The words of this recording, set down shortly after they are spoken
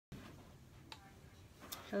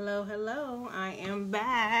Hello, hello, I am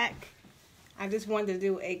back. I just wanted to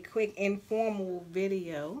do a quick informal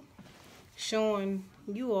video showing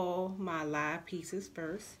you all my live pieces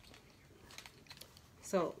first.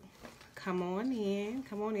 So come on in,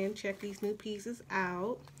 check these new pieces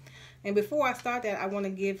out. And before I start that, I want to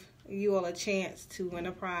give you all a chance to win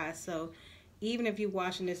a prize. So even if you're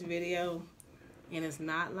watching this video and it's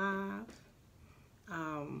not live,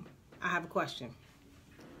 I have a question.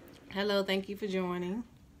 Hello, thank you for joining.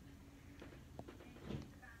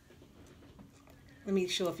 Let me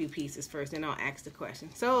show a few pieces first, then I'll ask the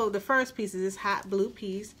question. So the first piece is this hot blue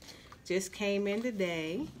piece. Just came in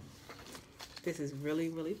today. This is really,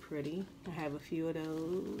 really pretty. I have a few of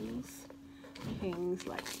those. Things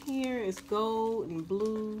like here is gold and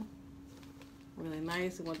blue. Really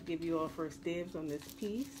nice. I want to give you all first dibs on this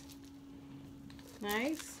piece.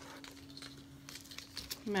 Nice.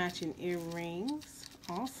 Matching earrings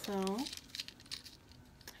also.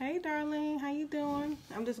 Hey darling, how you doing?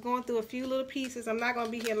 I'm just going through a few little pieces. I'm not going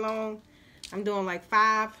to be here long. I'm doing like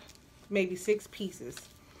 5, maybe 6 pieces.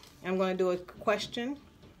 I'm going to do a question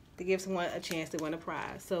to give someone a chance to win a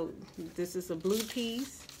prize. So this is a blue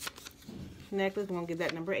piece necklace. I'm going to give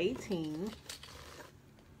that number 18.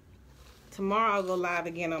 Tomorrow I'll go live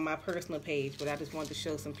again on my personal page, but I just wanted to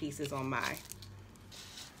show some pieces on my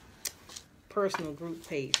personal group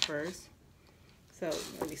page first. So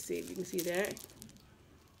let me see if you can see that.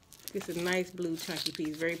 This is a nice blue chunky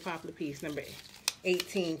piece, very popular piece, number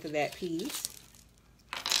 18 for that piece.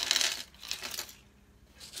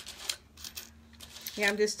 Yeah,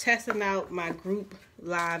 I'm just testing out my group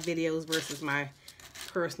live videos versus my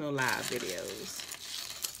personal live videos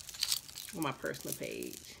on my personal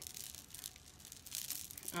page.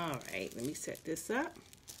 All right, let me set this up.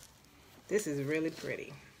 This is really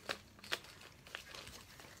pretty.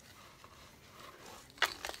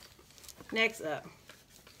 Next up.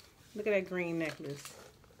 Look at that green necklace.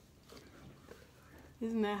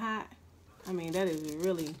 Isn't that hot? I mean, that is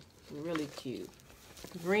really, really cute.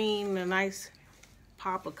 Green, a nice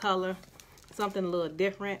pop of color. Something a little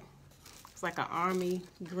different. It's like an army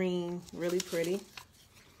green, really pretty.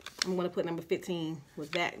 I'm going to put number 15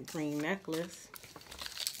 with that green necklace.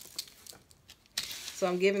 So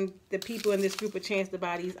I'm giving the people in this group a chance to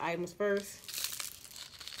buy these items first.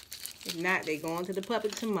 If not, they go into the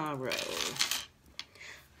public tomorrow.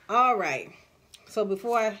 All right, so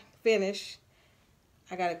before I finish,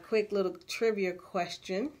 I got a quick little trivia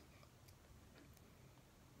question.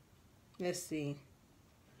 Let's see.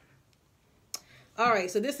 All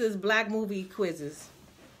right, so this is Black movie quizzes.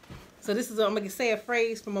 So this is, I'm going to say a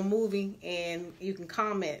phrase from a movie, and you can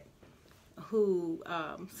comment who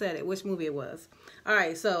said it, which movie it was. All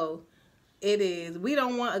right, so it is, we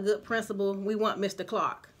don't want a good principal, we want Mr.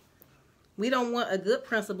 Clark. We don't want a good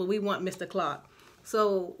principal, we want Mr. Clark.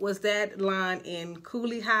 So was that line in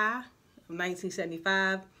Cooley High,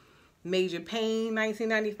 1975, Major Payne,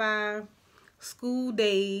 1995, School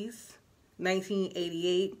Days,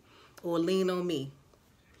 1988, or Lean on Me?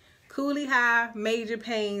 Cooley High, Major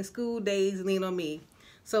Payne, School Days, Lean on Me.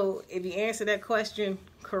 So if you answer that question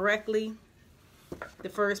correctly, the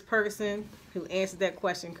first person who answered that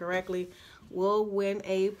question correctly will win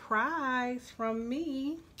a prize from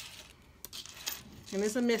me. And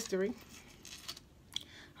it's a mystery.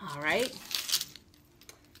 All right,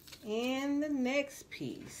 and the next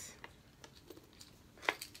piece.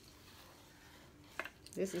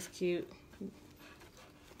 This is cute.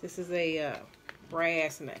 This is a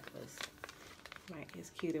brass necklace. Right, it's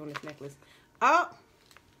cute on this necklace. Oh,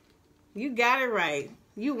 you got it right.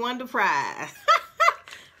 You won the prize.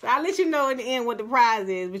 So I'll let you know in the end what the prize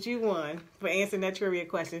is, but you won for answering that trivia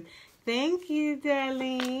question. Thank you,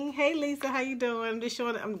 darling. Hey, Lisa, how you doing? I'm just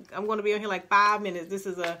showing, I'm going to be on here like 5 minutes. This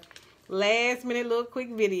is a last minute little quick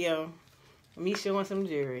video. Me showing some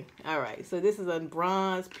jewelry. All right, so this is a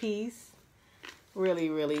bronze piece. Really,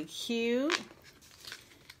 really cute.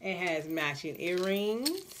 It has matching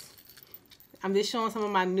earrings. I'm just showing some of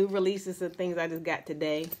my new releases of things I just got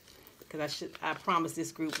today, because I promised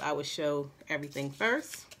this group I would show everything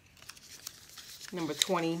first. Number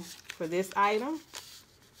 20 for this item.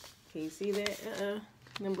 Can you see that?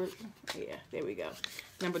 Yeah, there we go.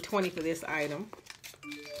 Number 20 for this item.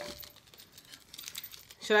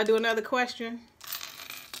 Should I do another question?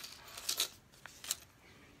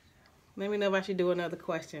 Let me know if I should do another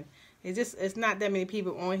question. It's not that many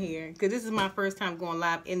people on here, because this is my first time going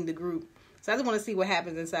live in the group. So I just want to see what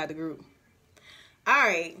happens inside the group. All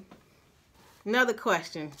right. Another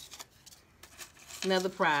question. Another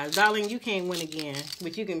prize. Darling, you can't win again,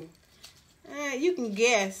 but you can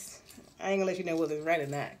guess. I ain't gonna let you know whether it's right or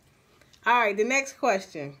not. All right, the next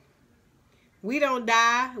question. We don't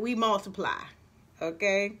die, we multiply.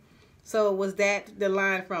 Okay? So was that the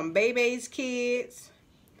line from Bebe's Kids,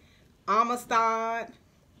 Amistad,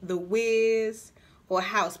 The Wiz, or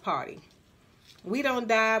House Party? We don't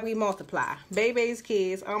die, we multiply. Bebe's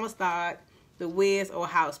Kids, Amistad, The Wiz, or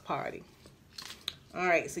House Party.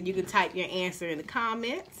 Alright, so you can type your answer in the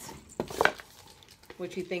comments.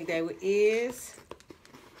 What you think that is.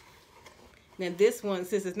 Now this one,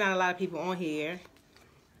 since there's not a lot of people on here,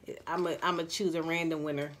 I'm gonna choose a random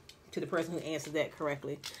winner to the person who answered that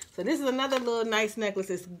correctly. So this is another little nice necklace.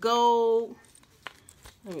 It's gold.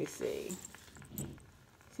 Let me see.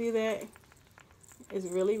 See that? It's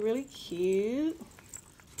really, really cute.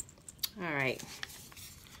 All right.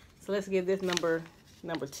 So let's give this number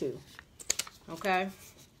 2. Okay?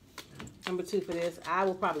 Number 2 for this. I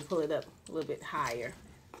will probably pull it up a little bit higher.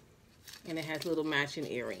 And it has little matching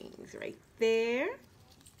earrings right there.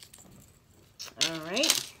 All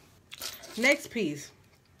right. Next piece.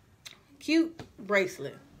 Cute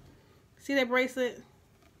bracelet. See that bracelet?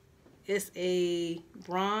 It's a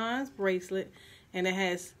bronze bracelet and it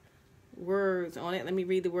has words on it. Let me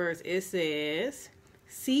read the words. It says,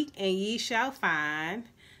 "Seek and ye shall find."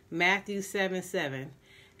 Matthew 7:7.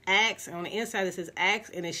 Ask, on the inside it says,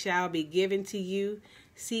 "Ask and it shall be given to you.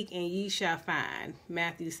 Seek and ye shall find."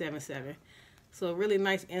 Matthew 7:7. So a really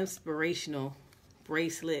nice inspirational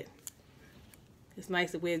bracelet. It's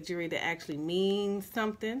nice to wear jewelry that actually means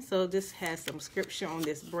something. So this has some scripture on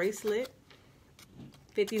this bracelet.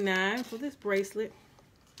 $59 for this bracelet.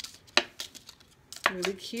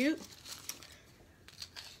 Really cute.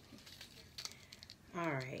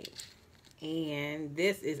 All right. And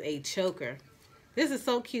this is a choker. This is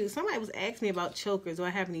so cute. Somebody was asking me about chokers. Do I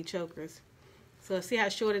have any chokers? So see how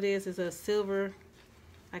short it is? It's a silver,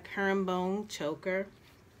 like herringbone choker.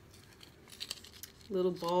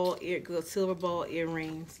 Little ball silver ball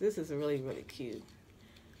earrings. This is really, really cute.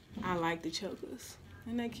 I like the chokers.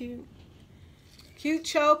 Isn't that cute? Cute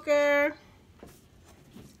choker.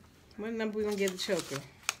 What number we gonna give the choker?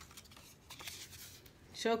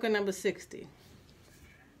 Choker number 60.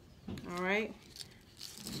 All right.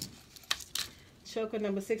 Choker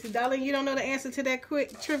number 60. Darling, you don't know the answer to that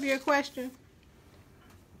quick trivia question?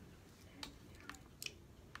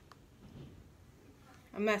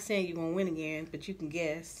 I'm not saying you're going to win again, but you can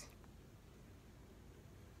guess.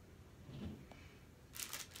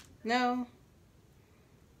 No?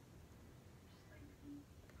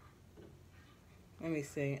 Let me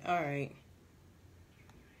see. All right.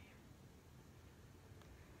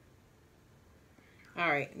 All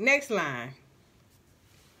right. Next line.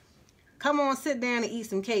 Come on, sit down and eat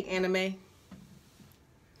some cake, Anime.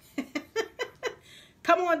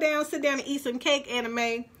 Come on down, sit down and eat some cake,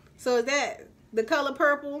 Anime. So is that the color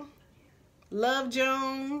purple? Love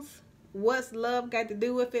Jones? What's love got to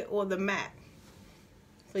do with it? Or the map?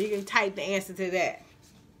 So you can type the answer to that.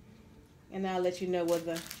 And I'll let you know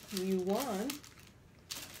whether you won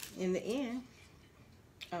in the end.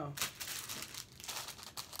 Oh.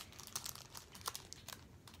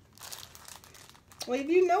 Well, if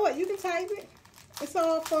you know it, you can type it. It's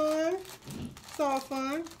all fun. It's all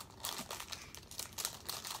fun.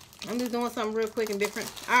 I'm just doing something real quick and different.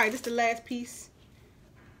 All right, this is the last piece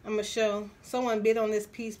I'm going to show. Someone bid on this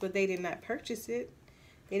piece, but they did not purchase it.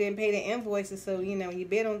 They didn't pay the invoices. So, you know, you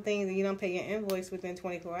bid on things and you don't pay your invoice within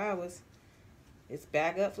 24 hours. It's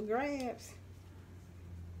back up for grabs.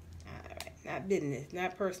 All right, not business,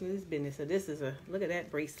 not personal, it's business. So this is a, look at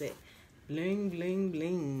that bracelet. Bling, bling,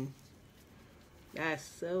 bling. That's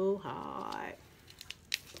so hot.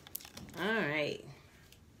 All right.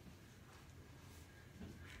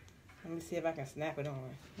 Let me see if I can snap it on.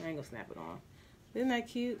 I ain't gonna snap it on. Isn't that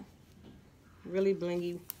cute? Really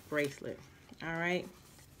blingy bracelet. All right.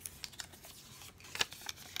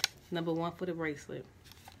 Number 1 for the bracelet.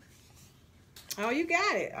 Oh, you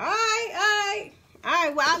got it. All right, all right. All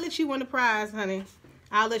right, well, I'll let you win the prize, honey.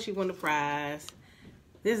 I'll let you win the prize.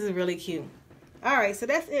 This is really cute. All right, so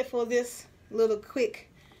that's it for this little quick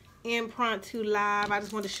impromptu live. I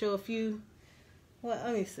just want to show a few. Well,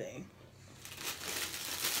 let me see.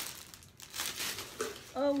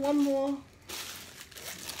 One more.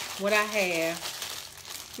 What I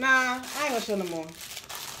have. Nah, I ain't gonna show no more.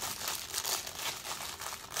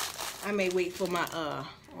 I may wait for my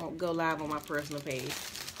go live on my personal page.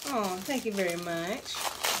 Oh, thank you very much.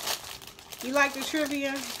 You like the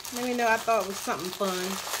trivia? Let me know. I thought it was something fun.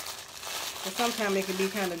 But sometimes it can be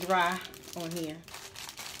kind of dry on here.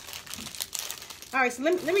 Alright, so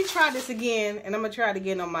let me try this again. And I'm going to try it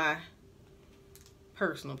again on my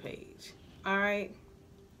personal page. Alright.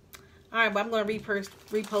 Alright, but I'm going to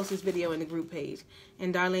repost this video in the group page.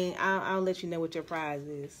 And Darlene, I'll let you know what your prize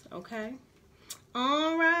is. Okay?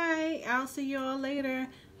 All right. I'll see y'all later.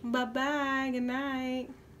 Bye-bye. Good night.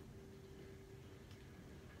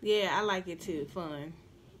 Yeah, I like it too. Fun.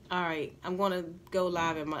 All right. I'm going to go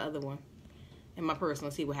live in my other one. In my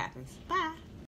personal. See what happens. Bye.